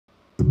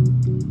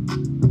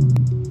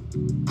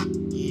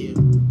Yeah,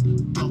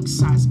 dark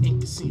sides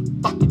ain't can see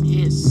your fucking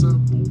head,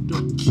 son. Hold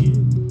up,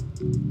 kid.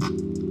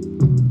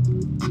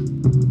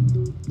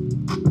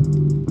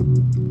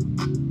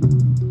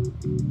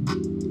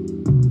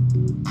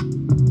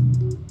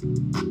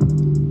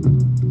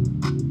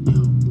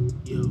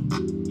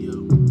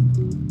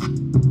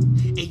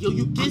 Yo,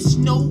 you get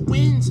no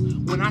wins.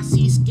 When I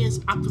see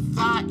skins, I can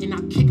fly and I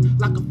kick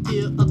like a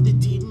fear of the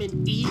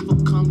demon evil.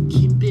 Come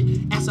keep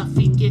it as I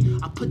fake it.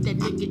 I put that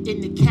nigga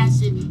in the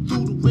casket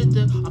through the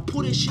winter. I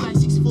pull that shit like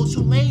 64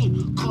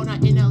 Tulane. Caught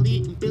out in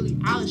LA and Billie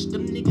Eilish.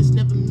 Them niggas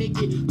never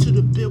make it to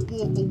the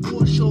Billboard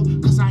Award show.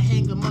 Cause I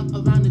hang them up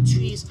around the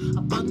trees. I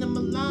bun them a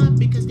line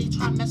because they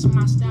try messing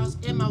my styles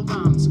and my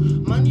rhymes.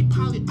 Money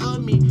probably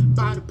earned me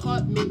by the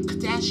apartment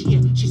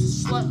Kardashian.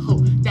 She's a slut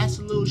hoe. That's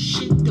a little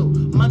shit though.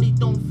 Money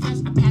don't flex.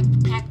 I pack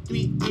the pack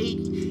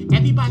 380.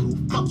 Everybody who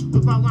fucks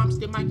with my rhymes,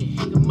 they might get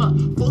hang them up.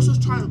 Folks was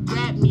trying to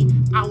grab me.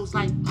 I was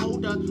like,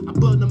 hold up, I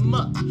burned them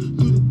up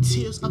through the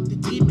tears of the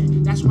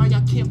demon. That's why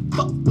y'all can't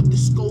fuck with the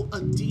skull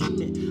of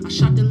demon. I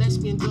shot the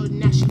lesbian girl,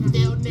 now she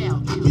fell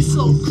now. You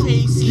so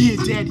crazy.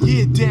 Yeah, daddy,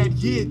 yeah, daddy,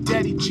 yeah,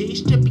 daddy. J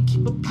Strippy,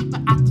 keep a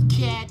peeper out the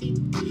caddy.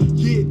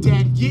 Yeah,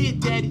 daddy, yeah,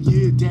 daddy,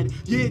 yeah, daddy,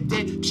 yeah,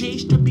 daddy. J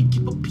Strippy,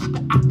 keep a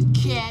peeper out the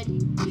caddy.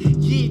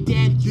 Yeah,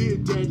 daddy, yeah,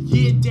 daddy,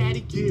 yeah,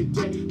 daddy, yeah,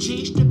 daddy.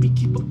 J Strippy,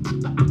 keep a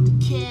peeper out the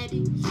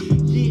caddy.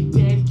 Yeah,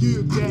 daddy,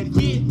 yeah, daddy,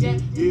 yeah,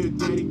 daddy, yeah,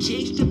 daddy.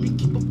 J Strippy,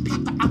 keep a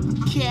peeper out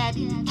the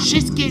caddy.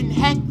 Shit's getting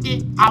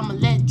hectic. I'm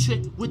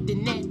electric with the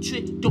net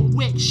trick. Don't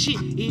wreck shit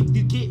if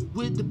you get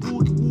with the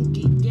boogie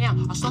woogie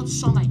down. I started the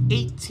song like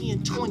 18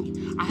 and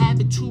 20. I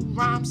haven't two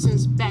rhymes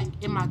since back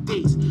in my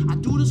days. I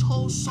do this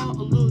whole song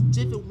a little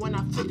different when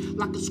I flip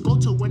like a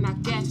sculptor. When I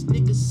gas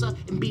niggas up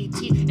in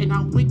BT and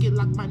I wicked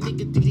like my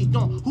nigga Diddy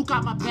Don. Who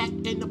got my back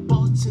in the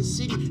Boston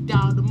City?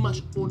 Down the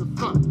mush on the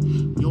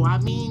front. Yo, I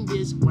mean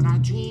this when I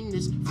dream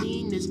this,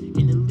 fiend this,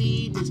 and the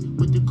lead this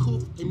with the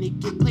coof and it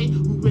get played.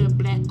 We wear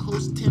black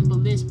coats,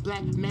 Timberlands,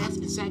 black masks,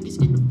 and saggers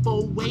in the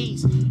 4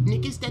 ways.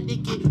 Niggas that they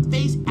get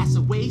faced as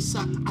a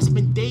waster. I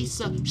spend days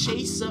up,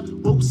 chaser,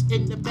 ropes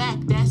in the back,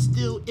 that's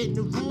still in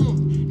the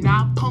room.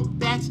 Now I punk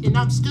backs and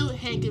I'm still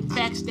hanging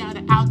facts down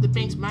the Outer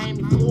Banks,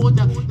 Miami,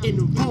 Florida, in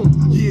the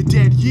room. Yeah,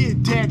 daddy, yeah,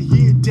 daddy,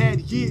 yeah,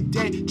 daddy, yeah,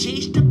 daddy.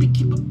 J Strippy,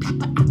 keep a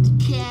peeper out the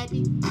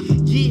caddy.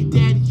 Yeah,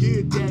 daddy,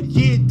 yeah, daddy,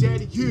 yeah,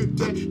 daddy, yeah,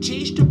 daddy.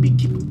 J Strippy,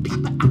 keep a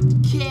peeper out the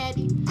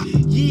caddy.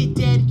 Yeah,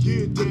 daddy,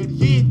 yeah, daddy,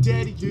 yeah,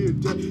 daddy, yeah,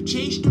 daddy.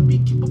 J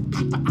Strippy, keep a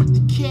peeper out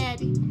the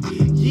caddy.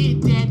 Yeah,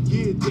 daddy,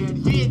 yeah, daddy,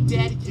 yeah,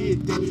 daddy, yeah,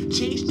 daddy.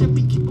 J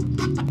Strippy, keep a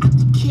peeper out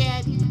the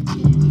caddy.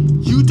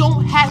 You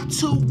don't have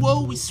to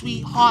worry,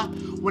 sweetheart.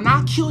 When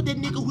I kill that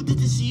nigga who did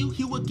this to you,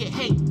 he would get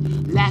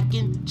hanged.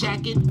 Lacking,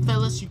 jacking,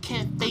 fellas, you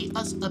can't fade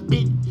us a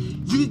bit.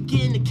 You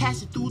get in the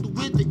casket through the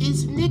winter.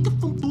 It's a nigga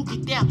from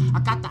Boogie Down. I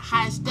got the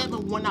highest ever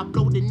when I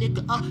blow the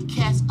nigga up.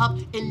 Cast up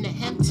in the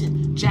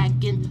Hampton.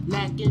 Jacking,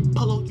 lacking,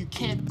 polo, you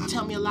can't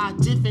tell me a lot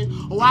different.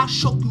 Or I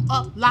choke you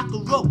up like a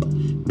rope.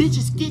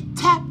 Bitches get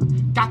tapped.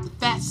 Got the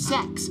fat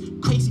sacks.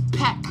 Crazy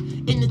pack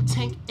in the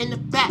tank in the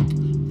back.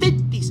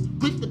 50s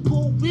with the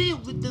pull wheel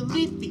with the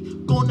leafy.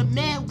 Gonna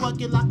mad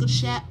rugged like a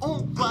shad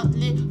on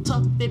Rutland.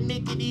 Tough and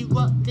miggity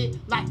rutland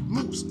like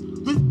moose.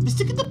 With the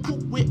stick of the pool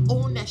with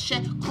on that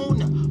shit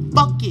corner.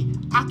 Fuck it,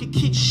 I can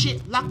kick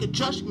shit like a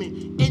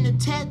judgment. In the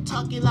TED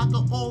talking like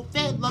an old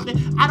fed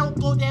loving. I don't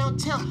go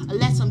downtown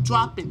unless I'm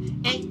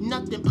dropping. Ain't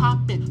nothing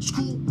popping.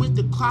 Screw with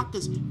the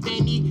clockers,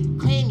 fanny,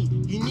 clanny.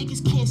 You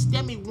niggas can't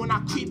stand me when I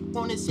creep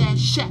on his ass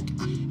shack.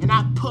 And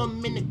I put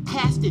him in the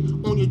casket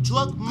on your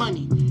drug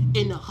money.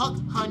 In the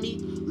hug, honey.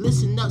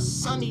 Listen up,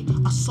 sonny.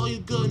 I saw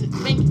your girl in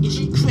the bank. Is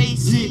she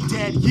crazy? Yeah,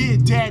 daddy, yeah,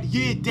 daddy,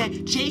 yeah,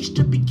 daddy. J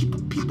Strippy, keep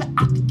a peeper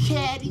out the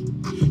caddy.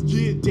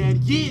 Yeah, daddy,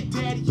 yeah,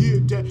 daddy, yeah,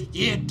 daddy,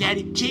 yeah,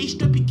 daddy. J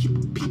Strippy, keep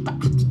a peeper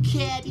out the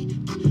caddy.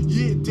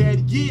 Yeah,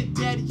 daddy, yeah,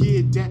 daddy,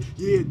 yeah, daddy,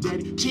 yeah,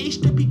 daddy. J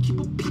Strippy, keep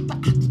a peeper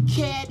out the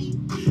caddy.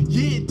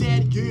 Yeah,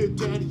 daddy, yeah,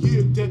 daddy,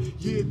 yeah, daddy,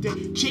 yeah,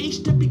 daddy. J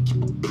Strippy,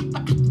 keep a peeper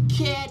out the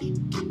caddy.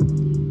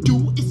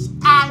 Do it's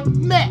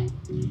iMac.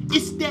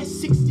 It's that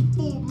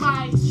 64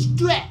 mile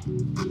strap.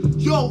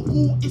 Yo,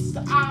 who is the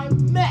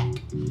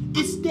iMac?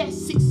 It's that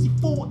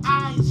 64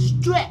 iron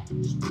strap.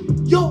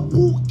 Yo,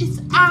 who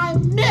is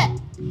iMac?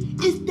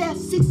 It's that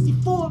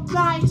 64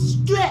 mile